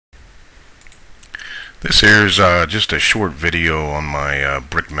This here's just a short video on my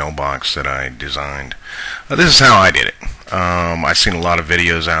brick mailbox that I designed. This is how I did it. I've seen a lot of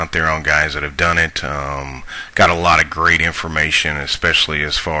videos out there on guys that have done it. Got a lot of great information, especially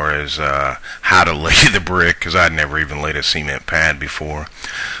as far as how to lay the brick, because I'd never even laid a cement pad before.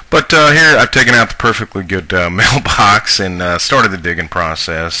 But here I've taken out the perfectly good mailbox and started the digging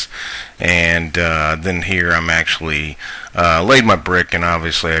process. And then here I'm actually laid my brick, and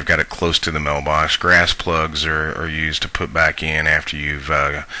obviously I've got it close to the mailbox. Grass plugs are used to put back in after you've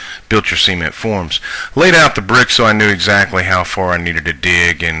built your cement forms. Laid out the brick so I knew exactly how far I needed to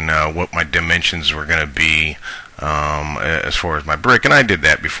dig and what my dimensions were going to be as far as my brick, and I did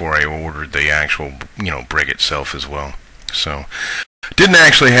that before I ordered the actual brick itself as well. So didn't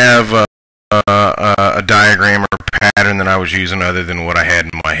actually have a diagram or pattern that I was using other than what I had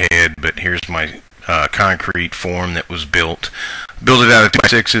in my head, but here's my concrete form that was built. Built it out of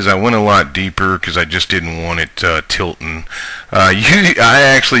 2x6s. I went a lot deeper because I just didn't want it tilting. I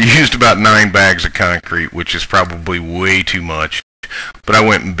actually used about 9 bags of concrete, which is probably way too much. But I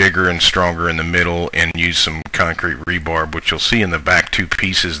went bigger and stronger in the middle and used some concrete rebar, which you'll see in the back 2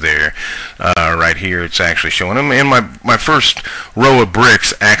 pieces there. Right here, it's actually showing them. And my first row of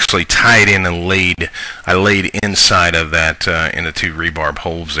bricks actually tied in and I laid inside of that in the 2 rebar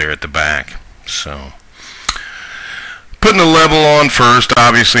holes there at the back. So putting the level on first.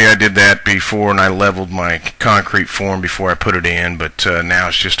 Obviously I did that before, and I leveled my concrete form before I put it in, but now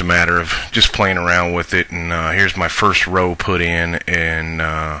it's just a matter of just playing around with it. And here's my first row put in and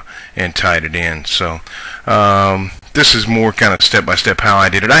tied it in. So this is more kind of step by step how I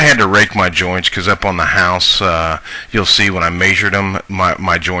did it. I had to rake my joints because up on the house you'll see when I measured them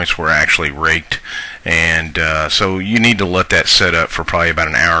my joints were actually raked, and so you need to let that set up for probably about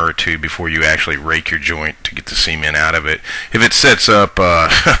an hour or 2 before you actually rake your joint to get the cement out of it. If it sets up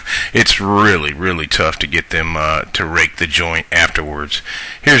it's really tough to get them to rake the joint afterwards.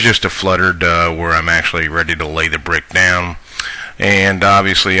 Here's just a fluttered where I'm actually ready to lay the brick down. And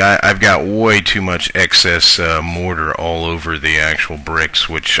obviously I've got way too much excess mortar all over the actual bricks,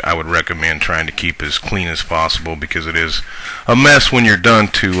 which I would recommend trying to keep as clean as possible, because it is a mess when you're done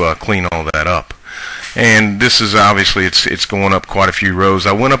to clean all that up. And this is obviously it's going up quite a few rows.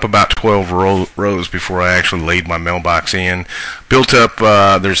 I went up about 12 rows before I actually laid my mailbox in. Built up,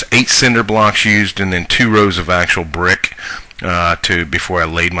 there's 8 cinder blocks used, and then 2 rows of actual brick before I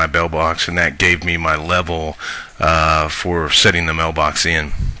laid my mailbox, and that gave me my level for setting the mailbox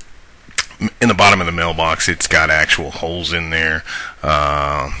in. In the bottom of the mailbox, it's got actual holes in there,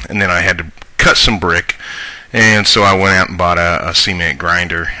 and then I had to cut some brick, and so I went out and bought a cement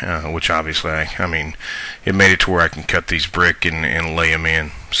grinder, which obviously I mean it made it to where I can cut these brick and lay them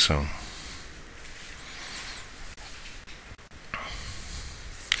in. So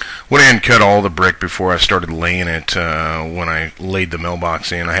went ahead and cut all the brick before I started laying it. When I laid the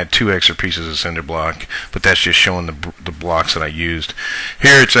mailbox in, I had 2 extra pieces of cinder block, but that's just showing the blocks that I used.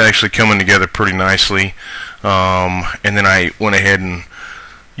 Here it's actually coming together pretty nicely, and then I went ahead and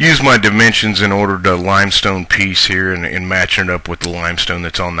used my dimensions and ordered a limestone piece here and matching it up with the limestone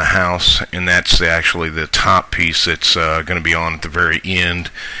that's on the house, and that's actually the top piece that's going to be on at the very end.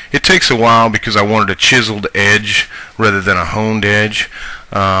 It takes a while because I wanted a chiseled edge rather than a honed edge.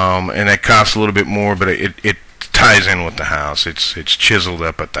 And that costs a little bit more, but it ties in with the house. It's chiseled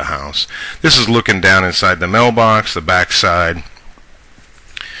up at the house. This is looking down inside the mailbox, the back side.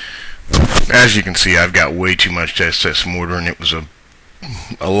 As you can see, I've got way too much excess mortar, and it was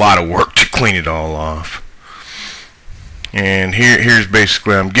a lot of work to clean it all off. And here's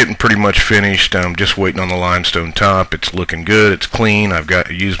basically, I'm getting pretty much finished. I'm just waiting on the limestone top. It's looking good. It's clean. I've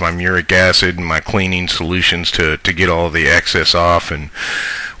used my muric acid and my cleaning solutions to get all the excess off, and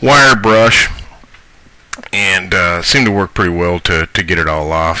wire brush, and seemed to work pretty well to get it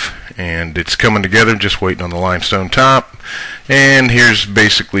all off. And it's coming together, just waiting on the limestone top. And here's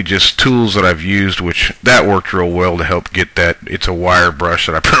basically just tools that I've used, which that worked real well to help get that. It's a wire brush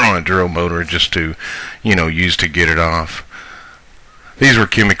that I put on a drill motor just to use to get it off. These were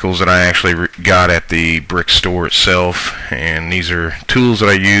chemicals that I actually got at the brick store itself, and these are tools that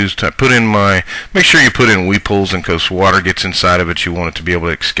I used. I put in make sure you put in weep holes, in case water gets inside of it, you want it to be able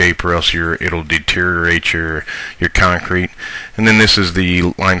to escape, or else it'll deteriorate your concrete. And then this is the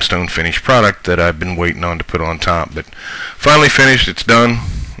limestone finished product that I've been waiting on to put on top, but finally finished. It's done,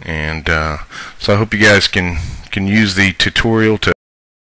 and so I hope you guys can use the tutorial to